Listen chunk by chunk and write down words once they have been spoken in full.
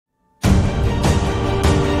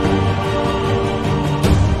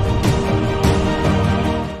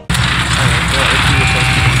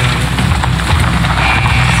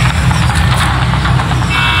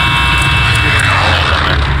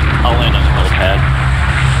pad.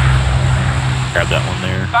 Grab that one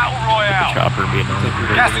there. Battle Royale. The chopper being on the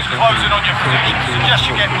Gas is closing on your position. Suggest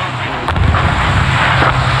you get moving.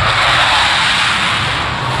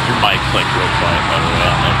 Your mic's like real quiet, by the way.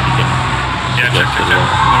 I don't know if you can. Yeah, check.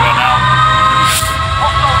 Move on now.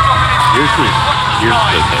 Yours is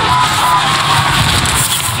okay.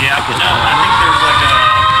 Yeah, I think there's like a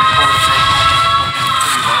record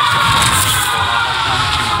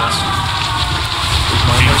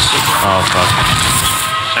Oh, fuck.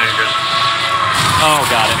 There you go. Oh,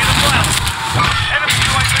 got it.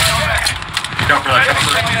 Go for that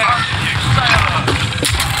chopper.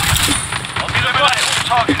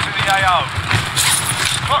 Targets in the AO.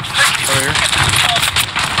 Clock's ticking. Over here.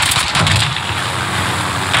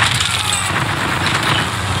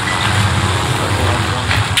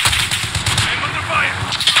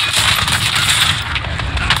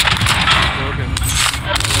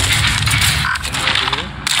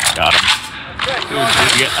 Got him.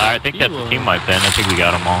 I think that's the team wipe then. I think we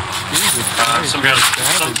got them all.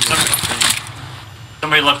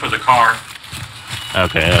 Somebody left with a car.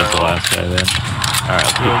 Okay, that's the last guy then. Alright,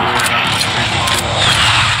 let's keep this.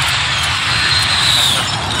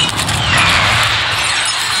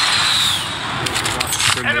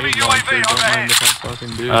 Enemy UAV overhead.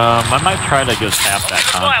 I might try to just tap that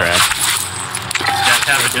contract. Yeah,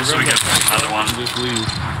 tap it just so we get another one. Just leave.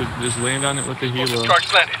 Just land on it with the helo.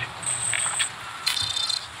 Strikes landed.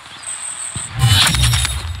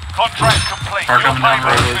 Contract complete. Car coming down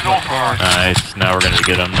the road. Been authorized. Nice, now we're gonna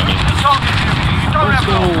get them money. Let's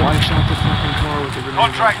go! I shot the fucking car with the grenade.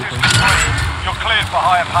 Contract is complete. You're cleared for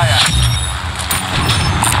higher payout.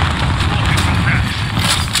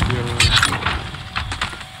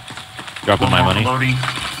 Dropping my money. Loading.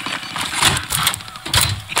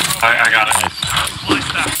 I got it. Nice.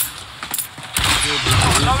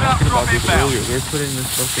 Talking about this earlier, they're putting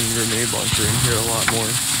this fucking grenade launcher in here a lot more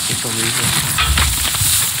for some reason.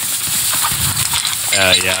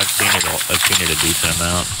 Yeah, I've seen it a decent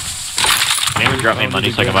amount. Maybe drop me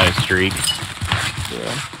money so I can buy a streak.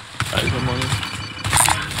 Yeah. Some money.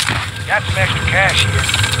 Got some extra cash here.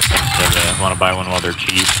 I want to buy one while they're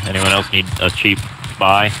cheap. Anyone else need a cheap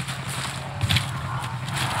buy?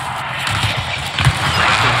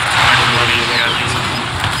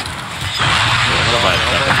 Buy a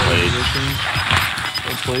second blade.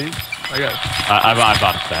 Please? I got. I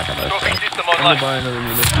bought a stack of those. Talking system I'm gonna online. buy another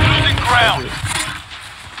munition. Losing ground.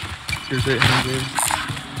 Here's 800.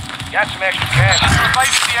 Got some extra cash.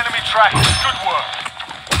 Evaded the enemy track. Good work.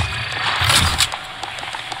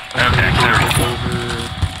 Okay, clear.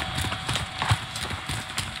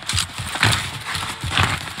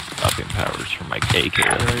 Stopping powers for my KK.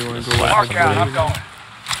 Yeah, you wanna go Mark out. I'm going.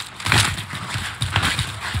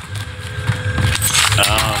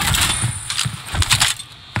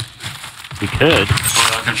 We could.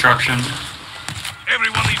 Construction.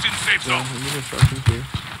 Everyone leaves in safe So, I'm gonna construction too.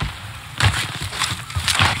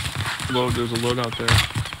 Load, there's a load out there.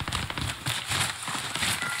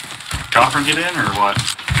 Chopper get in or what?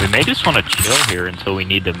 We may just want to chill here until we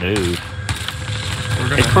need to move.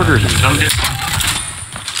 We're Headquarters Don't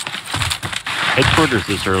Headquarters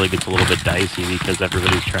this early gets a little bit dicey because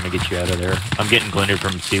everybody's trying to get you out of there. I'm getting glinted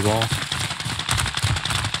from Seawall.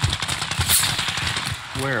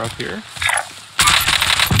 Where, up here?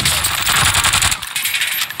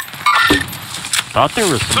 Thought there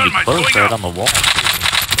was somebody close right on the wall.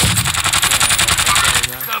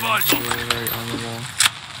 Right on the wall.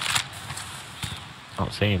 I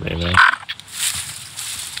don't see anybody there.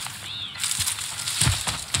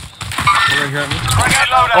 Right here at me.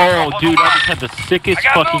 Oh, dude, I just had the sickest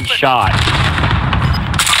fucking shot. Dude,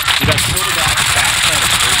 I killed a guy on the backside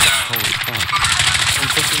of the Holy fuck.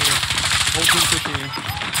 I'm pushing you. Whole team pushing you.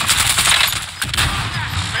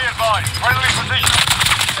 Be advised. Friendly position.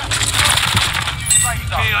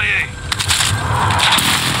 KIA.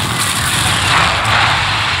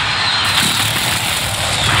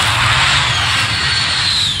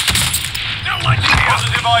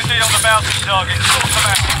 Positive ID on the bouncing target. Sort them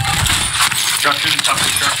out. Construction, top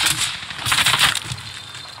construction.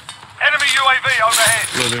 Enemy UAV overhead.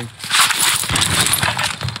 Loading.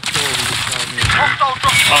 Hostile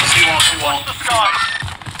drop. Seawall. Watch the skies.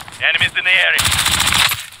 Enemies in the area.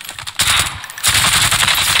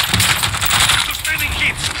 Sustaining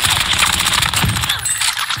hits.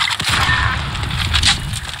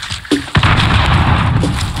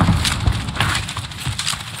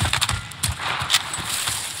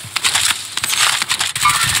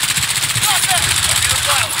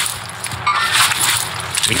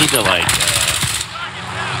 We need to, like,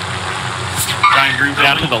 Giant green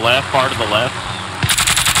down to the left, far to the left.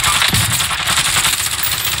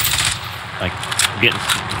 Like, I'm getting.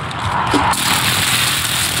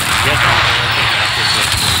 Yes,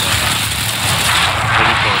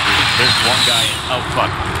 there's one guy in. Oh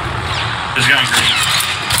fuck. There's a guy in green.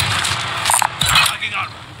 Hanging on.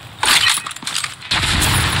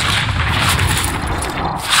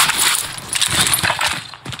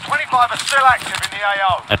 Are still active in the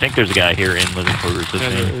AO. I think there's a guy here in living quarters with Yeah,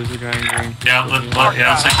 me. there's a guy in green. Yeah, let's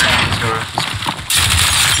take green. Let's go.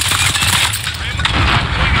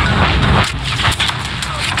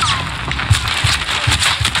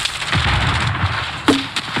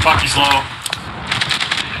 Fuck, he's low.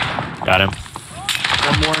 Got him.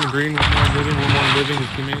 One more in green, one more in living, one more in living, his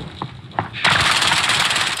teammate.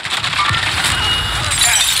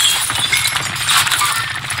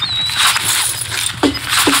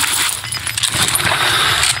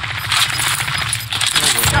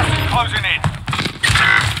 Closing in.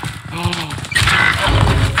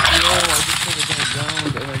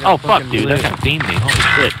 Oh fuck, dude, that guy beamed me.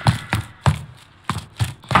 Holy shit.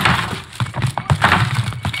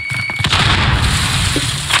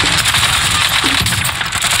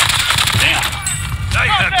 Damn. They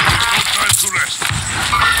had no time to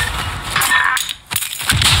rest.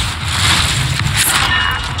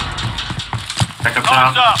 Back up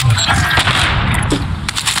Time's top. up.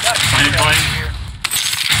 Plane, plane.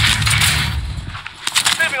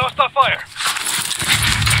 Enemy hostile fire.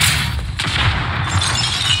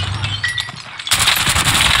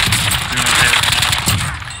 Doing okay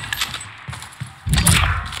right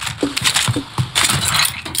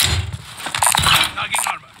Knocking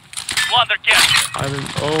armor. Wander, get here.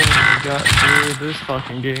 Oh my god, dude, this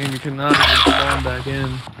fucking game, you cannot even spawn back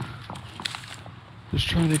in. Just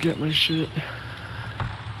trying to get my shit.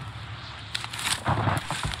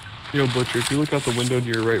 Yo, Butcher, if you look out the window to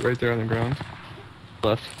your right there on the ground.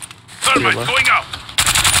 Left. Thermite left. going out.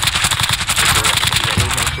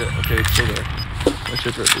 Where's my shit? Okay, it's still there. My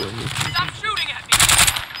shit's right below me. Stop shooting at me!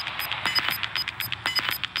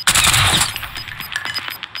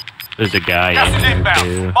 There's a guy Gas in is there inbound.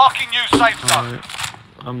 too. Marking new safe zone. Alright.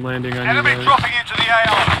 I'm landing on Enemy you guys. dropping into the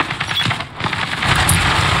AO.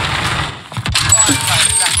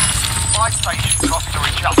 Fire station costs are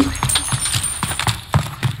adjusting.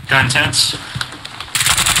 Got intense.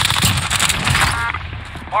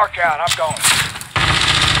 Mark out, I'm going.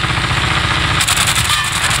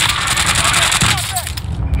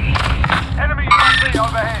 Enemy UAV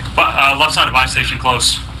overhead. Left side of buy station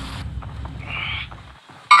close.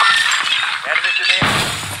 Enemies in the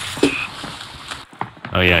air.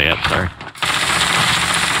 Oh yeah, sorry.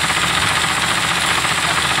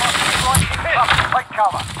 Take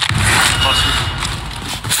cover. Closer.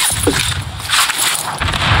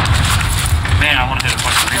 Man, I want to hit a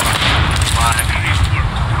fucking reload.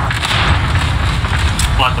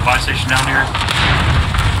 Flat the buy station down here.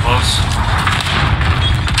 Close.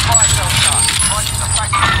 Fire cell shot. Right to the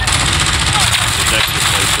factory. There's extra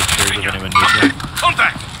place upstairs if anyone needs it.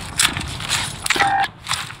 Contact.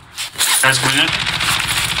 Guys coming in.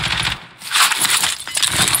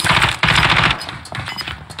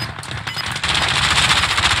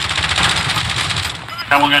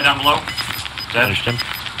 Got one guy down below. Dead. Finished him.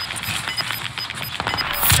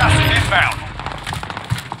 Gas is inbound.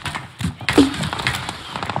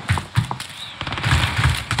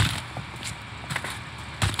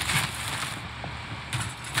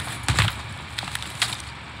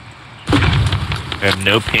 We have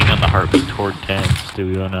no ping on the heartbeat toward tents. Do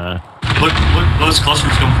we wanna... Look, those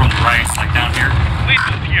clusters coming from the right, like down here. Lead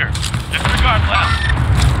is here. Disregard left.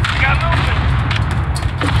 We got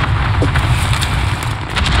movement.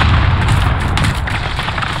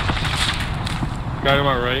 Guy to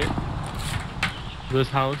my right. This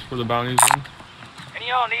house where the bounty's in. Any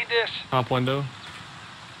y'all need this? Top window.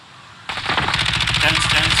 Tents.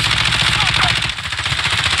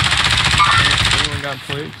 Anyone got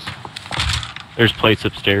plates? There's plates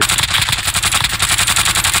upstairs.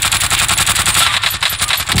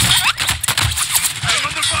 I'm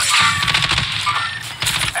under fire.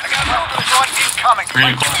 Enemy right incoming.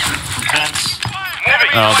 Green cluster from tents.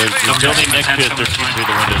 Moving. Oh, there's the building next to it. They're shooting through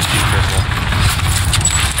the windows too. Careful.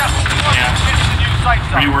 Yeah. It's the new safe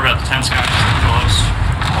What do you zone. worry about the tents, guys? They're close.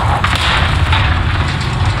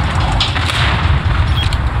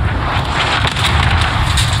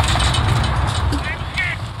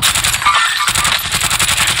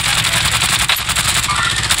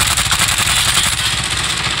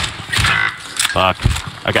 Fuck.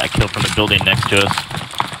 I got killed from the building next to us.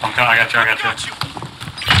 Okay, I got you.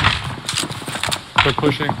 They're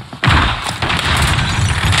pushing.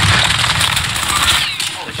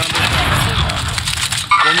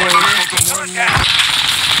 One more.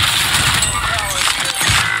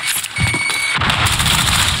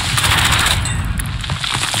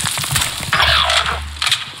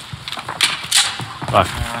 Fuck.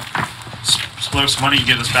 Split some money, you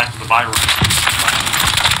get us back to the buy room.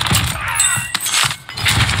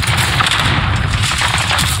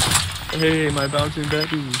 Hey, my bouncing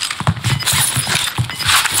baby.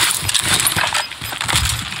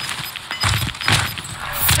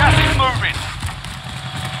 Gas is moving.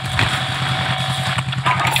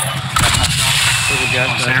 There's a gas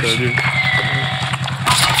mask there, dude.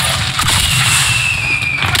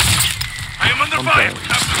 I am under I'm fire. sorry.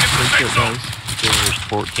 Have to get the Good safe shit, zone. guys. There's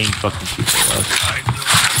 14 fucking people left. I will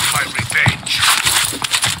have my revenge.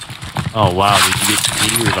 Oh wow, did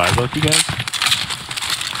you revive both you guys?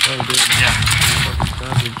 Oh, dude. Yeah. Fucking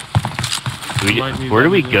savage. Where do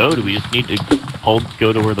we go? Do we just need to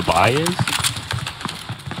go to where the buy is?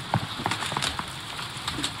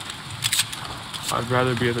 I'd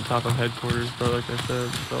rather be at the top of headquarters, but like I said,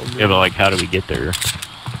 it's all good. Yeah, but like, how do we get there?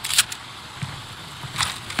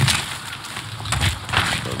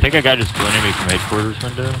 I think I got just blended me from headquarters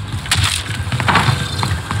window.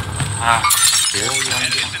 Here.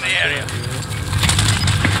 Enemies in the area.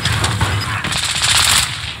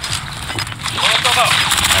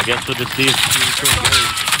 I guess we'll just see if we can go.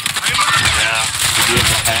 Yeah. We do have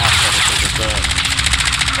a path that'll take us up.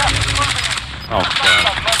 Gas is moving. Oh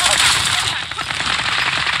fuck.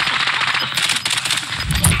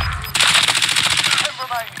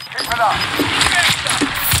 Keep it up.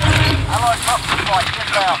 Allied cluster strike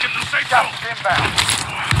inbound. Gas is inbound.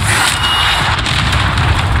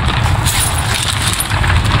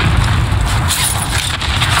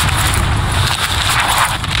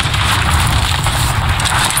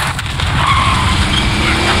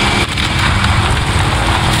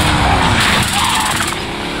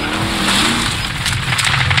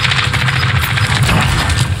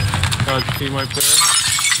 Team right there.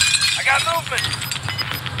 I got movement.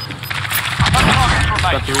 Targets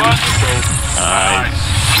remain. Got three. Nice.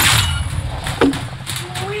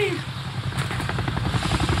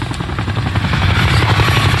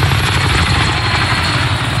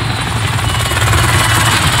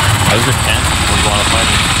 That was intense. There's a lot of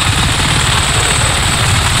fighting.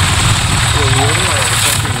 Well, what are our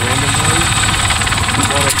fucking random ones? A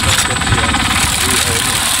lot of stuff gets the we own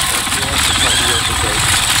it. That's the one that's not worth the break.